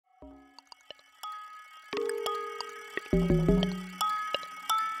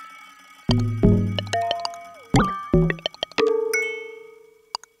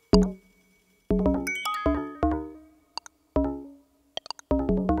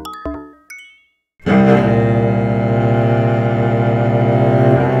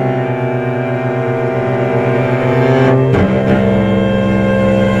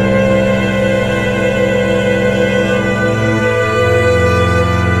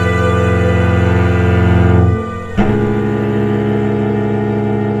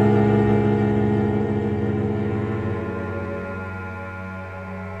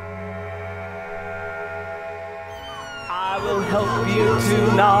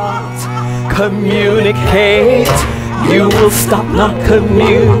Communicate. You will stop not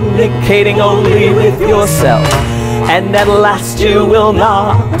communicating only with yourself, and at last you will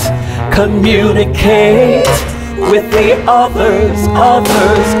not communicate with the others.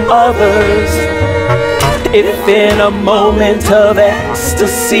 If in a moment of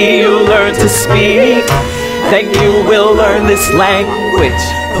ecstasy you learn to speak, then you will learn this language,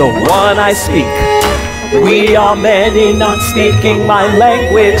 the one I speak. We are many not speaking my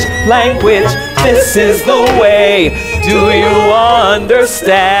language. This is the way. Do you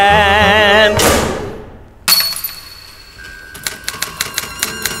understand?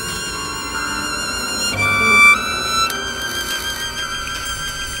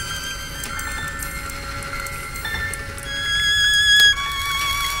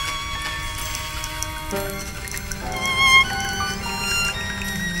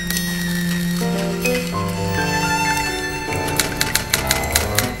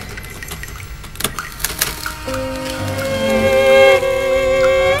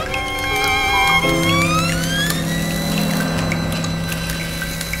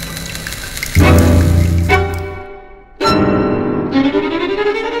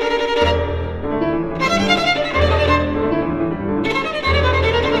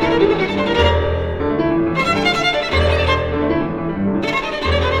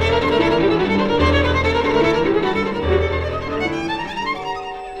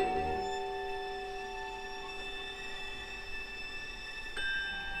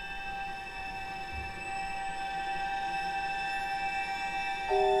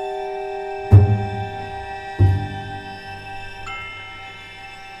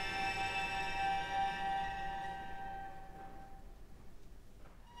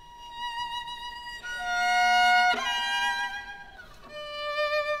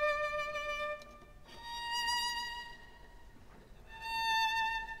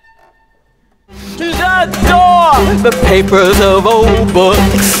 The papers of old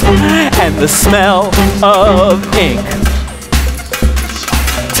books and the smell of ink.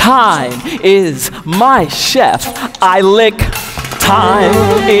 Time is my chef. I lick. Time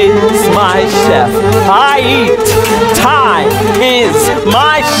is my chef. I eat. Time is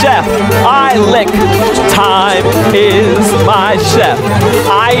my chef. I lick. Time is my chef.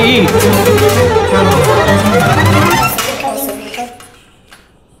 I eat.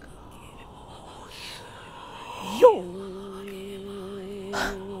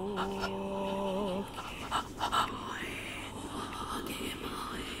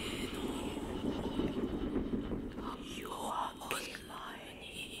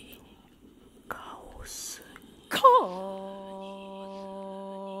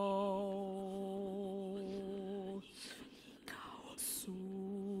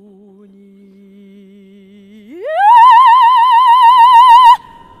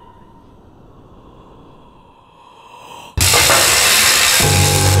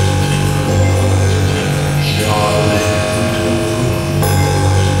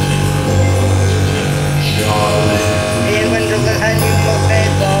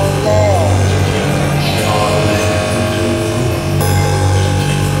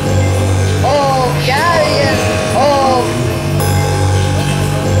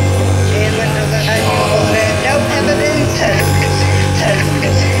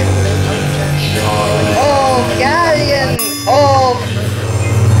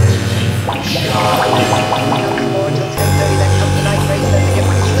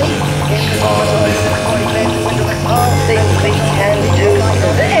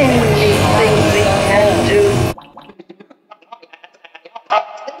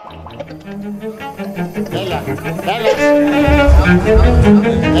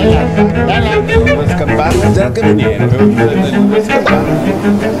 Scappato, già che veniva,